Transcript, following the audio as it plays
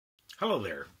Hello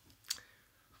there.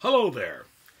 Hello there.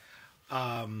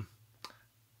 I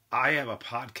have a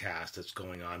podcast that's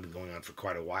been going on for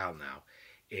quite a while now,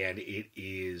 and it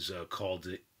is called,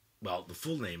 well, the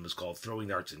full name is called Throwing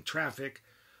Darts in Traffic,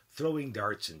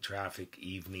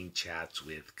 Evening Chats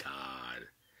with God.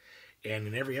 And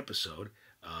in every episode,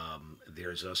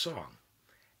 there's a song.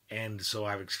 And so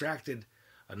I've extracted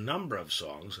a number of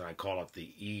songs, and I call it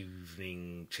the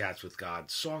Evening Chats with God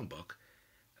songbook.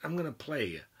 I'm going to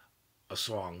play a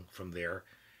song from there,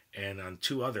 and on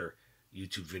 2 other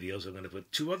YouTube videos, I'm going to put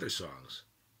 2 other songs.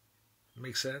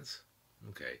 Make sense?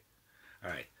 Okay. All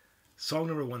right. Song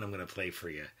number 1 I'm going to play for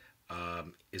you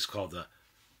is called either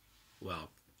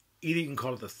you can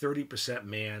call it the 30%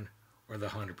 Man or the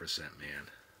 100% Man.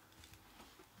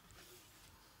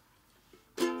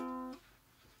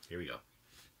 Here we go.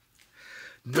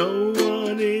 No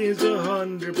one is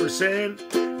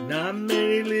 100%. Not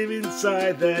many live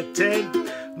inside that tent.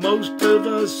 Most of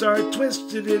us are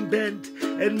twisted and bent,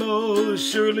 and most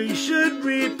surely should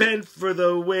repent for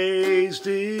the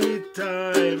wasted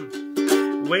time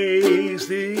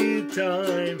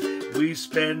we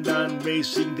spend on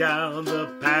racing down the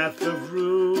path of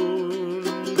ruin.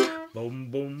 Boom,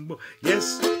 boom, boom.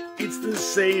 Yes, it's the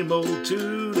same old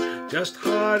tune, just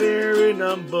hot air in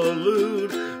a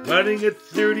balloon, running at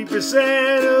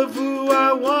 30% of who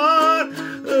I want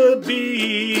to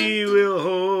be. We're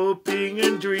hoping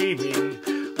and dreaming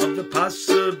of the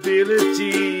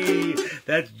possibility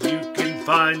that you can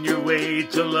find your way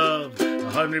to love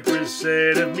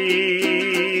 100% of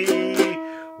me.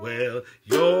 Well,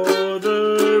 you're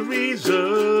the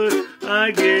reason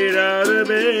I get out of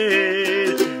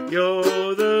bed.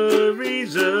 You're the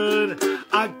reason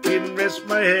I can rest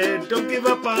my head. Don't give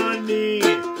up on me,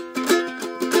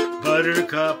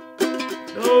 Buttercup.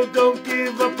 No, don't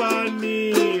give up on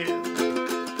me,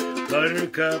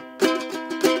 Buttercup.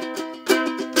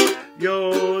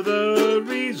 You're the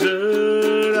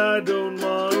reason I don't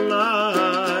wanna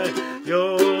lie.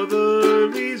 You're the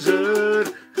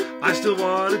reason I still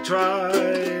wanna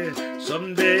try.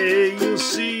 Someday you'll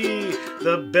see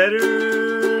the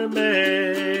better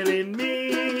man in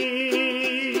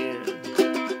me.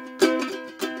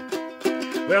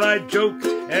 Well, I joke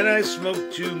and I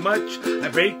smoke too much. I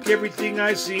break everything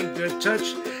I seem to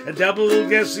touch. And double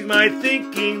guessing my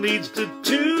thinking leads to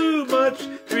too much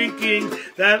drinking.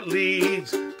 That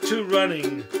leads to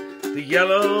running the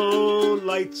yellow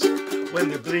lights when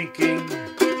they're blinking.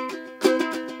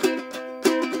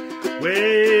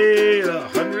 Well,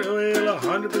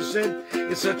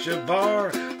 100% is such a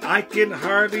bar, I can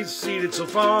hardly see it so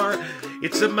far.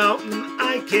 It's a mountain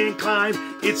I can't climb,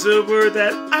 it's a word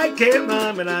that I can't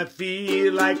rhyme, and I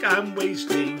feel like I'm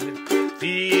wasting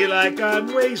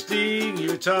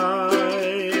your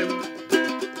time.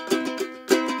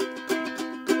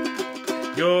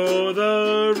 You're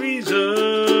the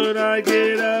reason I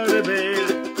get out of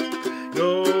bed.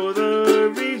 You're the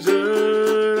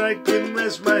reason I can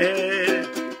rest my head.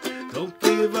 Don't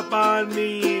give up on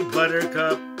me,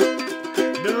 Buttercup.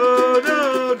 No,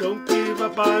 no, don't give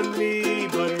up on me,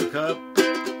 Buttercup.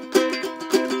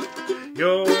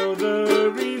 You're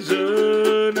the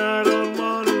reason I don't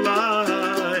wanna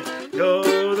lie.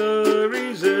 You're the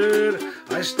reason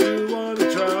I still wanna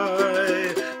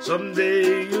try.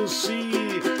 Someday you'll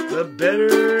see the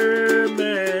better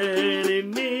man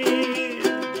in me.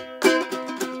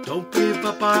 Don't give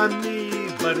up on me,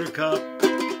 Buttercup.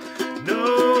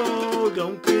 No,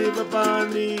 don't give up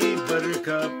on me,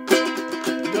 Buttercup.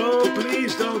 No,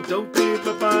 please don't give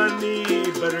up on me,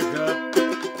 Buttercup.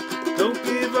 Don't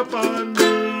give up on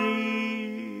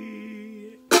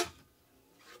me.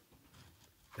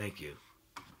 Thank you.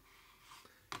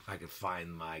 If I could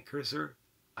find my cursor,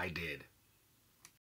 I did.